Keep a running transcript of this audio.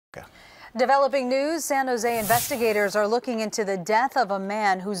Developing news, San Jose investigators are looking into the death of a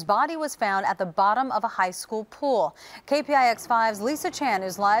man whose body was found at the bottom of a high school pool. KPIX 5's Lisa Chan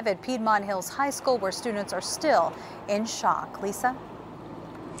is live at Piedmont Hills High School, where students are still in shock. Lisa?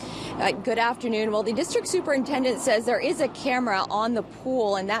 Good afternoon. Well, the district superintendent says there is a camera on the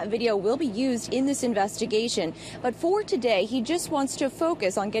pool and that video will be used in this investigation. But for today, he just wants to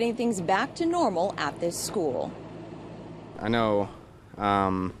focus on getting things back to normal at this school. I know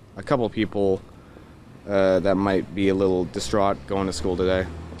a couple people that might be a little distraught going to school today.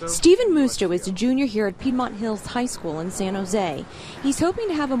 Stephen Musto is a junior here at Piedmont Hills High School in San Jose. He's hoping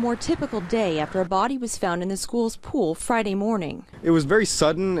to have a more typical day after a body was found in the school's pool Friday morning. It was very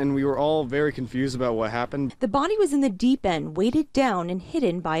sudden and we were all very confused about what happened. The body was in the deep end, weighted down and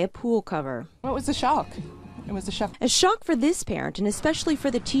hidden by a pool cover. It was a shock. It was a shock. A shock for this parent and especially for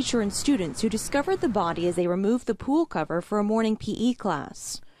the teacher and students who discovered the body as they removed the pool cover for a morning PE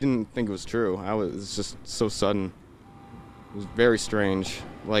class. Didn't think it was true. It was just so sudden. It was very strange.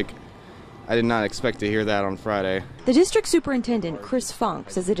 Like, I did not expect to hear that on Friday. The district superintendent, Chris Funk,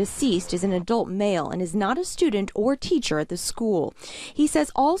 says the deceased is an adult male and is not a student or teacher at the school. He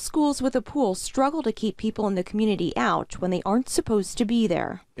says all schools with a pool struggle to keep people in the community out when they aren't supposed to be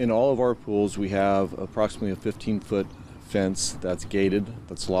there. In all of our pools, we have approximately a 15-foot fence that's gated,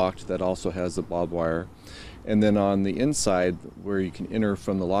 that's locked, that also has the barbed wire. And then on the inside, where you can enter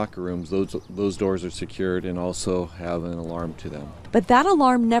from the locker rooms, those doors are secured and also have an alarm to them. But that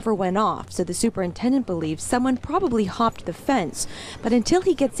alarm never went off, so the superintendent believes someone probably hopped the fence. But until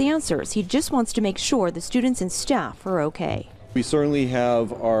he gets answers, he just wants to make sure the students and staff are okay. We certainly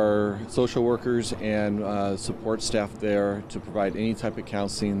have our social workers and support staff there to provide any type of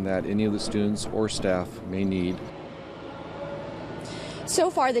counseling that any of the students or staff may need. So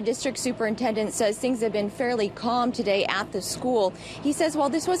far, the district superintendent says things have been fairly calm today at the school. He says while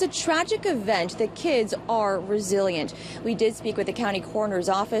this was a tragic event, the kids are resilient. We did speak with the county coroner's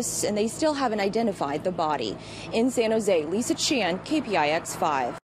office, and they still haven't identified the body. In San Jose, Lisa Chan, KPIX 5.